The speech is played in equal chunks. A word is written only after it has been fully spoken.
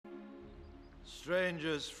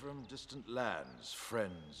Strangers from distant lands,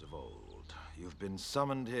 friends of old. You've been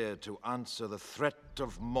summoned here to answer the threat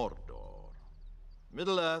of Mordor.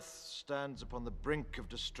 Middle-earth stands upon the brink of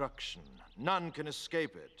destruction. None can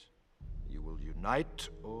escape it. You will unite,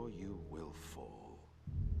 or you will fall.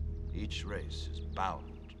 Each race is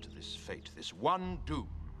bound to this fate, this one doom.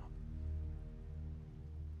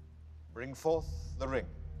 Bring forth the ring,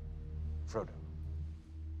 Frodo.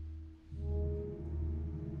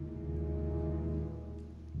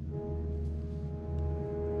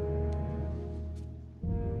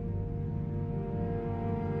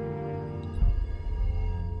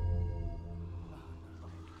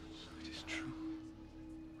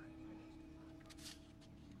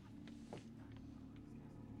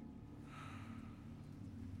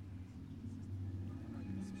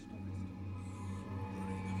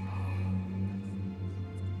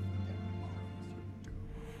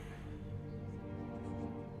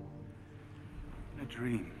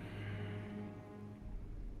 Dream.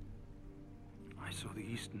 I saw the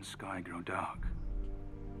eastern sky grow dark,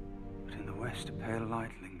 but in the west a pale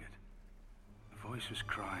light lingered. The voice was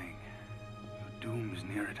crying, your doom is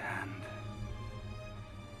near at hand.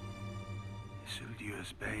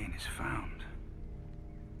 Isildur's Bane is found.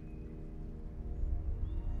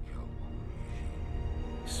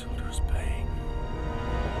 Isildur's Bane.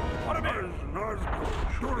 Boromir!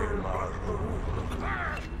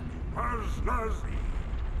 nazg,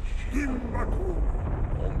 gimbatul,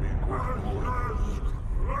 nazg,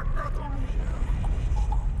 thrakatulk,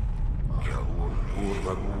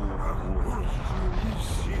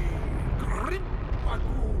 burzum-ishi,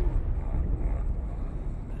 krimpatul.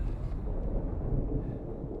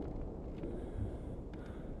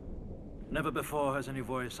 Never before has any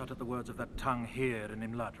voice uttered the words of that tongue here in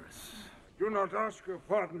Imladris. Do not ask your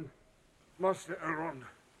pardon, Master Elrond,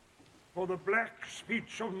 for the Black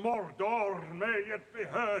Speech of Mordor may yet be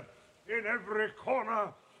heard in every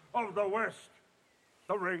corner of the West.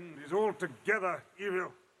 The ring is altogether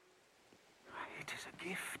evil. It is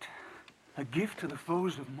a gift to the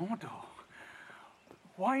foes of Mordor.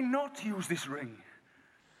 Why not use this ring?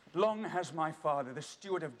 Long has my father, the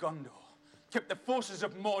steward of Gondor, kept the forces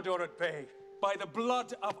of Mordor at bay. By the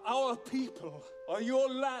blood of our people are your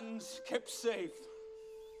lands kept safe.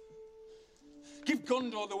 Give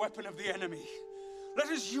Gondor the weapon of the enemy. Let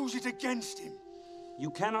us use it against him. You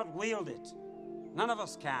cannot wield it. None of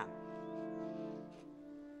us can.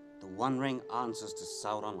 The One Ring answers to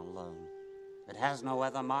Sauron alone. It has no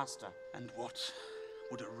other master. And what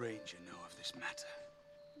would a ranger know of this matter?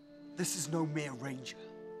 This is no mere ranger.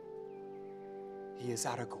 He is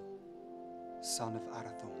Aragorn, son of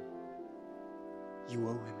Arathorn. You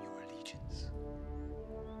owe him your allegiance.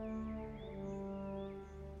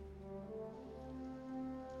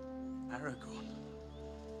 Aragorn.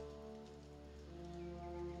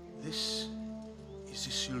 This is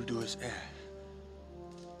Isildur's heir.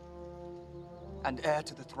 And heir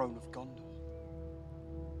to the throne of Gondor.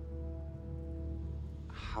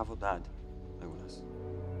 Havodad, Legolas.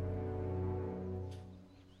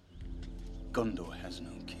 Gondor has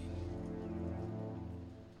no king.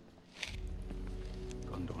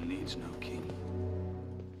 Gondor needs no king.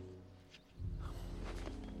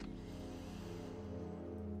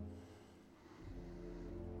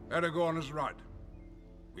 Aragorn is right.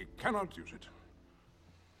 We cannot use it.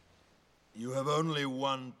 You have only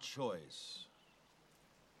one choice.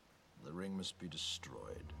 The ring must be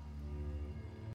destroyed.